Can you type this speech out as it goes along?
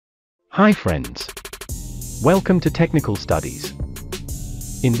Hi friends! Welcome to Technical Studies.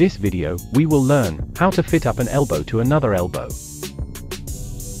 In this video, we will learn how to fit up an elbow to another elbow.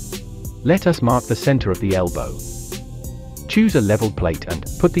 Let us mark the center of the elbow. Choose a level plate and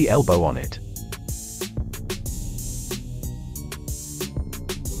put the elbow on it.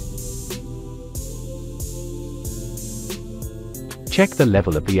 Check the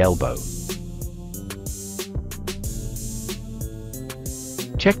level of the elbow.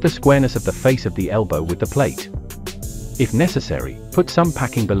 Check the squareness of the face of the elbow with the plate. If necessary, put some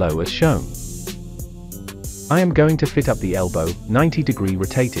packing below as shown. I am going to fit up the elbow, 90-degree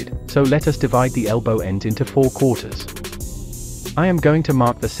rotated, so let us divide the elbow end into 4 quarters. I am going to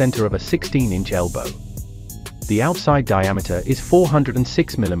mark the center of a 16-inch elbow. The outside diameter is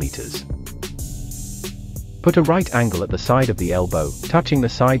 406 millimeters. Put a right angle at the side of the elbow, touching the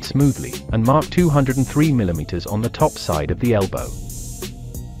side smoothly, and mark 203 millimeters on the top side of the elbow.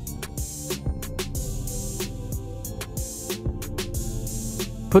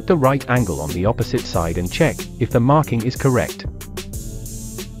 Put the right angle on the opposite side and check if the marking is correct.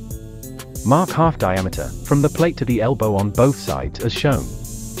 Mark half diameter from the plate to the elbow on both sides as shown.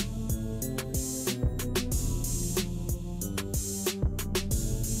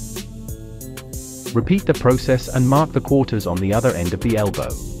 Repeat the process and mark the quarters on the other end of the elbow.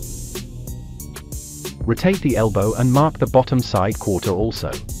 Rotate the elbow and mark the bottom side quarter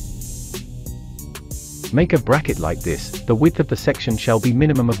also. Make a bracket like this. The width of the section shall be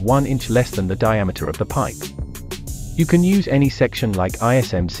minimum of 1 inch less than the diameter of the pipe. You can use any section like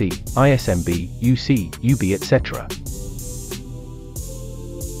ISMC, ISMB, UC, UB, etc.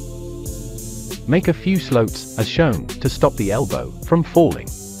 Make a few slots, as shown, to stop the elbow from falling.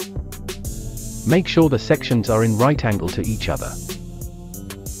 Make sure the sections are in right angle to each other.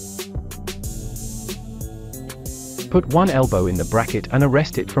 Put one elbow in the bracket and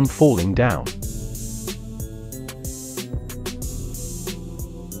arrest it from falling down.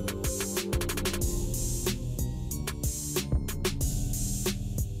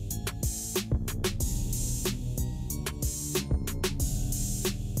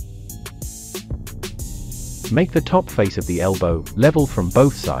 Make the top face of the elbow level from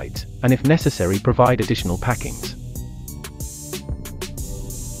both sides, and if necessary provide additional packings.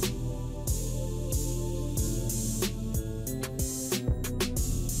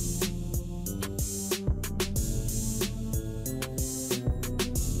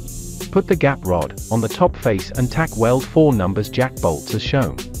 Put the gap rod on the top face and tack weld 4 numbers jack bolts as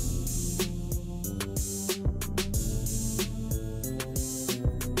shown.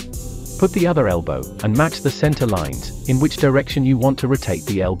 Put the other elbow and match the center lines in which direction you want to rotate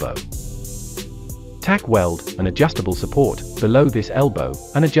the elbow. Tack weld an adjustable support below this elbow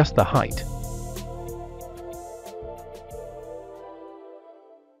and adjust the height.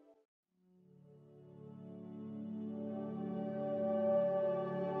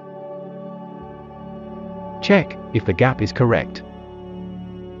 Check if the gap is correct.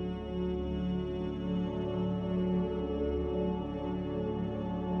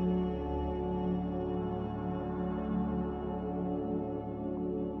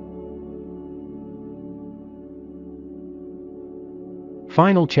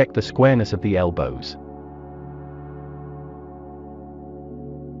 Final check the squareness of the elbows.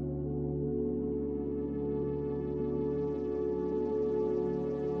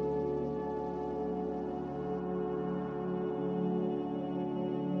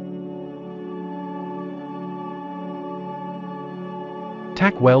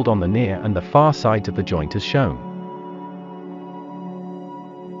 Tack weld on the near and the far sides of the joint as shown.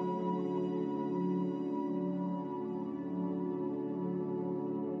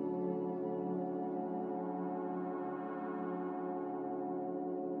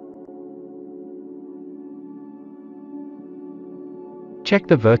 Check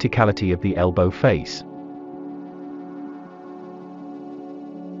the verticality of the elbow face.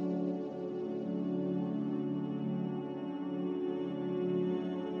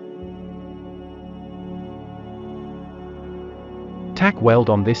 Tack weld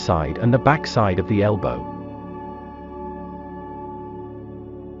on this side and the back side of the elbow.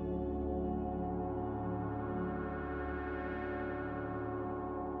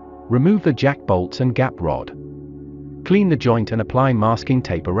 Remove the jack bolts and gap rod. Clean the joint and apply masking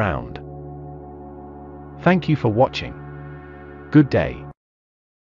tape around. Thank you for watching. Good day.